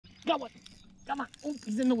Go on. Come on. Oh,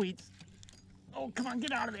 he's in the weeds. Oh, come on,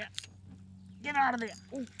 get out of there. Get out of there.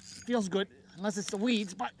 Oh, feels good. Unless it's the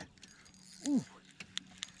weeds, but... Ooh.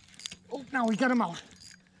 Oh, now we got him out.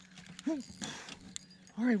 Ooh.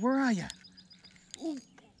 All right, where are you? Ooh.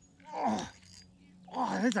 Oh.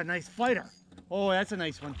 Oh, that's a nice fighter. Oh, that's a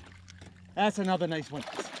nice one. That's another nice one.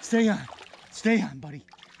 Stay on. Stay on, buddy.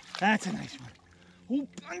 That's a nice one. Ooh,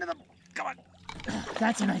 under the... Come on.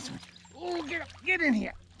 That's a nice one. Oh, get up. Get in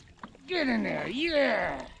here. Get in there.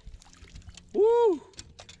 Yeah. Woo.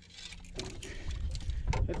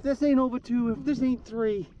 If this ain't over 2, if this ain't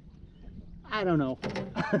 3, I don't know.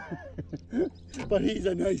 But he's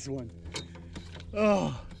a nice one.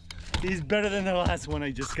 Oh, he's better than the last one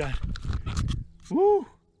I just got. Woo!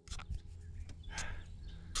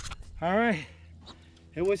 All right,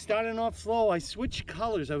 it was starting off slow. I switched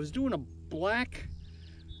colors. I was doing a black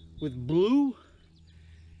with blue,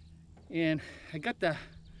 and I got the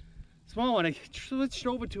small one. I switched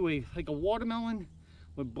over to like a watermelon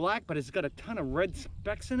with black, but it's got a ton of red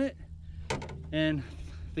specks in it, and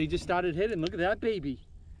they just started hitting. Look at that baby.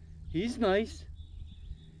 He's nice.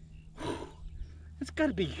 It's got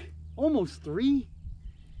to be almost 3.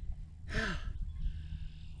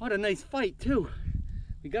 What a nice fight too.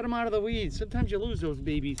 We got him out of the weeds. Sometimes you lose those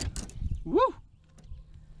babies. Woo!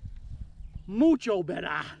 Mucho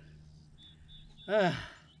better.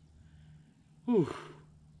 Whew.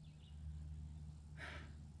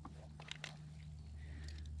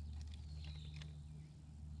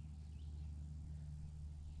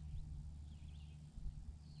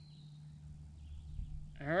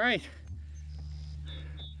 All right.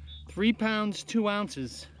 3 pounds, 2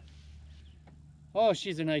 ounces. Oh,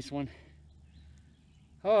 she's a nice one.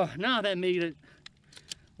 Oh, now that made it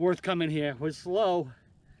worth coming here. It was slow.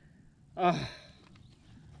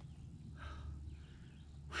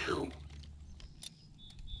 Whew.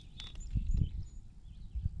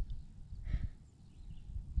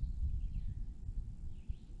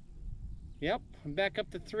 Yep, I'm back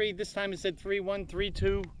up to 3. This time it said 3-1,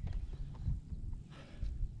 3-2.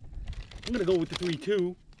 I'm gonna go with the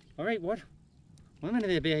 3-2. All right, what? 1 minute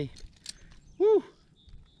there, babe. Woo!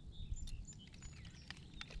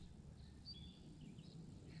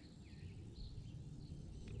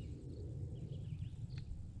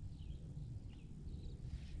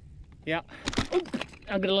 Yeah. Oop,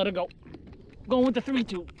 I'm gonna let her go. Going with the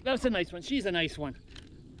 3-2. That's a nice one. She's a nice one.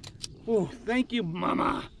 Oh, thank you,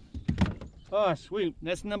 Mama. Oh, sweet.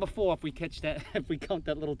 That's number 4 if we catch that, if we count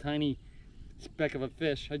that little tiny speck of a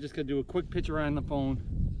fish. I just gotta do a quick picture on the phone.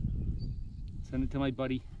 Send it to my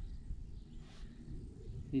buddy.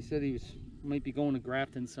 He said he might be going to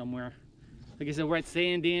Grafton somewhere. Like I said, we're at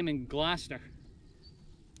Sand Dam in Gloucester.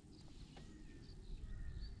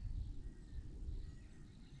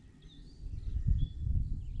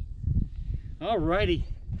 Alrighty.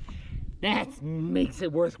 That makes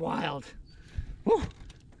it worthwhile. Woo.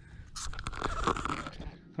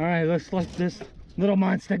 Alright, let's let this little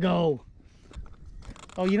monster go.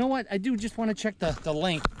 Oh, you know what? I do just want to check the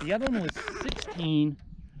length. The other one was 16.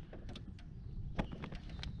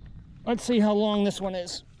 Let's see how long this one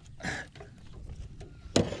is.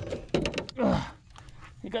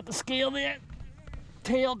 You got the scale there.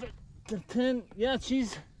 Tail to 10. Yeah,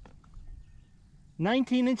 she's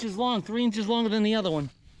 19 inches long, 3 inches longer than the other one.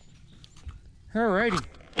 Alrighty.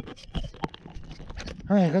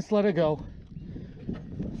 Alright, let's let her go.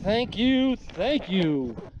 Thank you, thank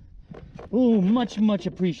you. Oh, much, much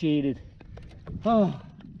appreciated. Oh,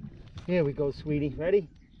 here we go, sweetie. Ready?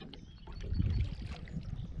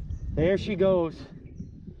 There she goes.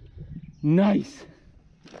 Nice.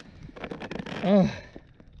 Oh.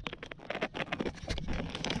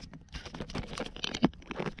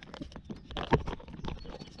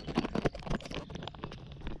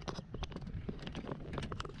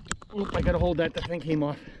 Oop, I gotta hold that, the thing came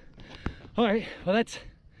off. All right, well that's,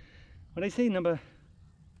 what did I say, number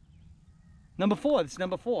 4, it's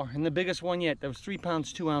number 4, and the biggest one yet. That was 3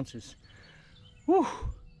 pounds, 2 ounces. Whew.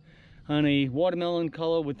 On a watermelon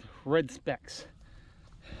color with red specks.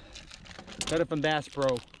 Got it from Bass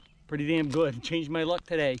Pro. Pretty damn good. Changed my luck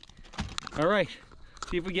today. All right,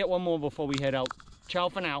 see if we get one more before we head out. Ciao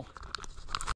for now.